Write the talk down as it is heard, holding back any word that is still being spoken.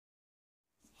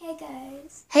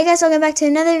guys. Hey guys, welcome back to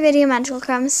another video, Magical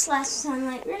Crumbs.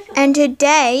 Sunlight Ritual. And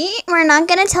today, we're not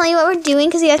going to tell you what we're doing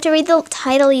because you have to read the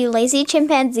title, you lazy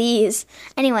chimpanzees.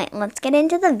 Anyway, let's get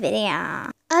into the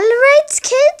video. Alright,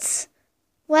 kids.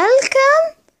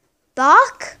 Welcome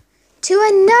back to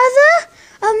another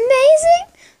amazing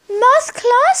math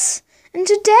class. And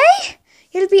today,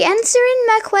 you'll be answering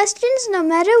my questions no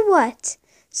matter what.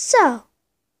 So,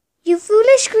 you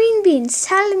foolish green beans,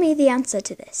 tell me the answer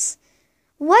to this.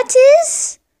 What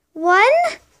is 1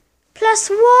 plus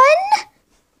 1?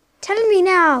 Tell me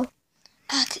now.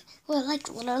 We're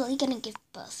literally gonna give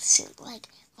birth soon. Why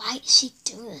is she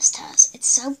doing this to us? It's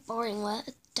so boring. We're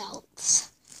adults.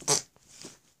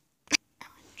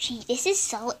 Gee, this is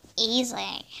so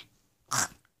easy.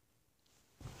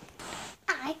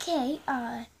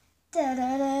 I-K-R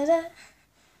da-da-da-da.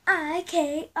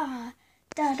 I-K-R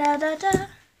da-da-da-da.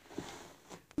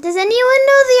 Does anyone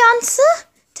know the answer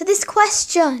to this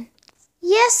question?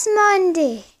 Yes,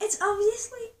 Mandy. It's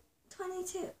obviously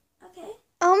 22, okay?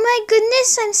 Oh my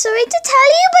goodness, I'm sorry to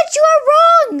tell you, but you are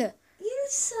wrong. You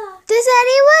suck. Does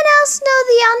anyone else know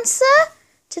the answer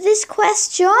to this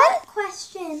question? What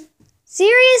question?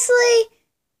 Seriously?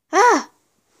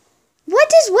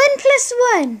 What is 1 plus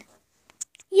 1?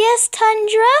 Yes,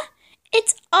 Tundra,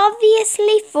 it's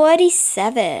obviously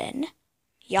 47.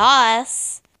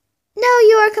 Yes. No,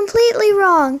 you are completely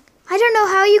wrong. I don't know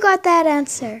how you got that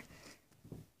answer.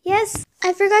 Yes,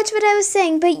 I forgot what I was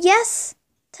saying, but yes,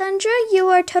 Tundra, you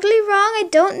are totally wrong. I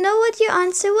don't know what your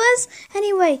answer was.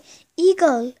 Anyway,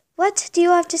 Eagle, what do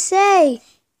you have to say?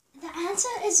 The answer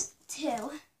is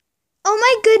 2. Oh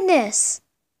my goodness.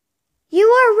 You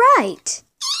are right.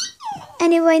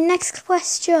 Anyway, next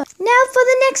question. Now for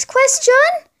the next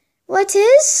question. What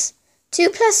is 2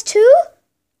 plus 2?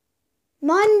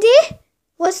 Mandy,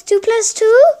 what's 2 plus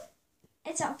 2?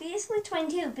 It's obviously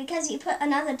 22 because you put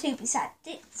another 2 beside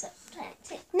it, so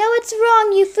 22. No, it's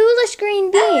wrong, you foolish green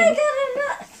bean. Oh my god, I'm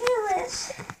not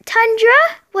foolish.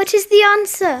 Tundra, what is the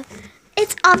answer?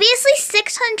 It's obviously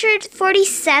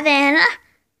 647.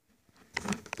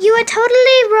 You are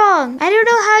totally wrong. I don't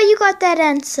know how you got that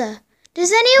answer.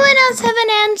 Does anyone else have an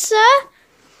answer?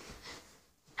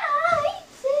 I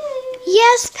do.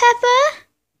 Yes, Peppa?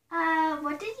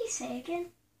 What did you say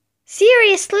again?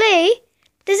 Seriously?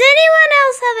 Does anyone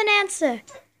else have an answer?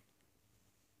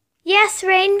 Yes,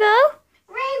 Rainbow?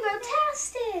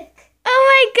 Rainbow-tastic. Oh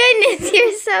my goodness,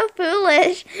 you're so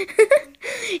foolish.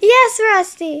 Yes,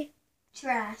 Rusty.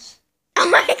 Trash. Oh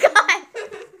my god.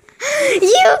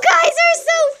 You guys are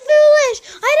so foolish.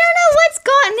 I don't know what's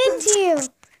gotten into you.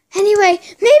 Anyway,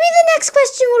 maybe the next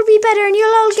question will be better and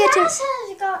you'll all get Trash it.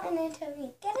 has gotten into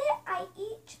me. Get it? I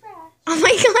eat trash. Oh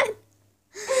my god.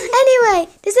 Anyway,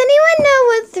 does anyone know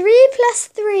what 3 plus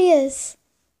 3 is?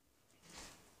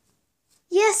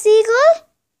 Yes, Eagle?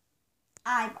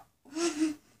 Eyeball.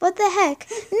 What the heck?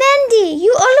 Mandy,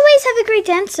 you always have a great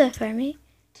answer for me.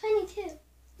 22.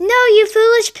 No, you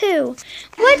foolish poo.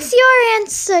 What's your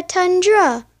answer,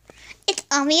 Tundra? It's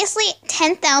obviously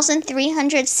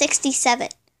 10,367.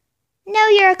 No,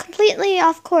 you're completely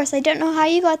off course. I don't know how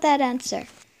you got that answer.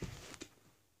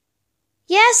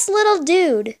 Yes, little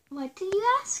dude. What do you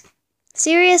ask?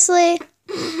 Seriously?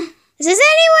 Does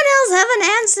anyone else have an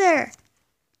answer?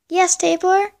 Yes,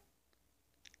 Tabor?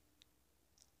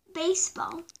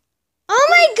 Baseball. Oh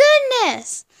my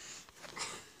goodness!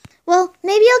 Well,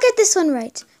 maybe I'll get this one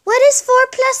right. What is 4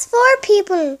 plus 4,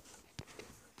 people?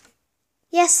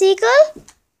 Yes, Eagle?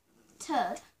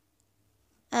 Turd.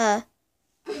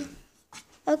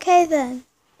 Okay then.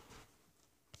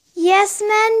 Yes,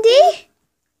 Mandy?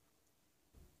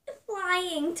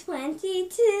 Flying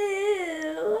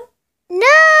 22.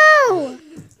 No!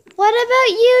 What about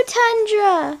you,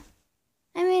 Tundra?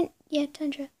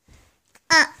 Tundra.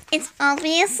 It's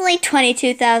obviously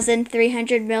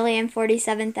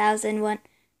 22,347,047,001.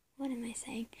 What am I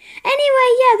saying?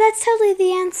 Anyway, yeah, that's totally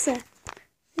the answer.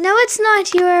 No, it's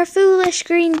not. You are a foolish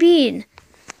green bean.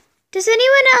 Does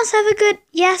anyone else have a good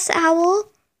yes,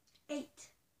 Owl? 8.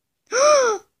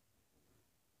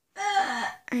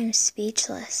 I'm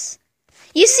speechless.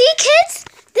 You see, kids?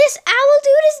 This owl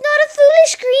dude is not a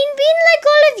foolish green bean like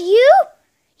all of you.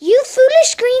 You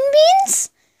foolish green beans.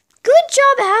 Good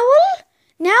job, Owl.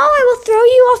 Now I will throw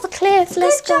you off a cliff.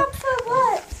 Let's go. Good job for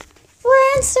what? For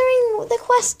answering the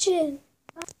question.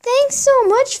 Thanks so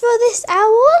much for this,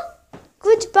 Owl.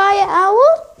 Goodbye,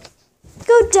 Owl.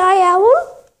 Go die,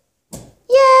 Owl.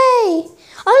 Yay.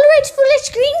 All right, foolish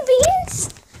green beans.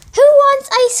 Who wants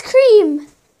ice cream?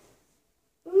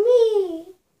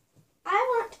 Me. I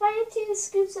want 22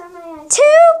 scoops on my ice.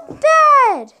 Too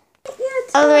bad.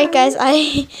 Alright guys,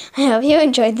 I hope you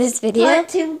enjoyed this video. Part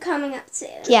 2 coming up soon.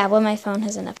 Yeah, well my phone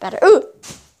has enough battery. Ooh!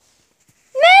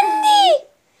 Mandy!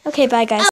 Okay, bye guys.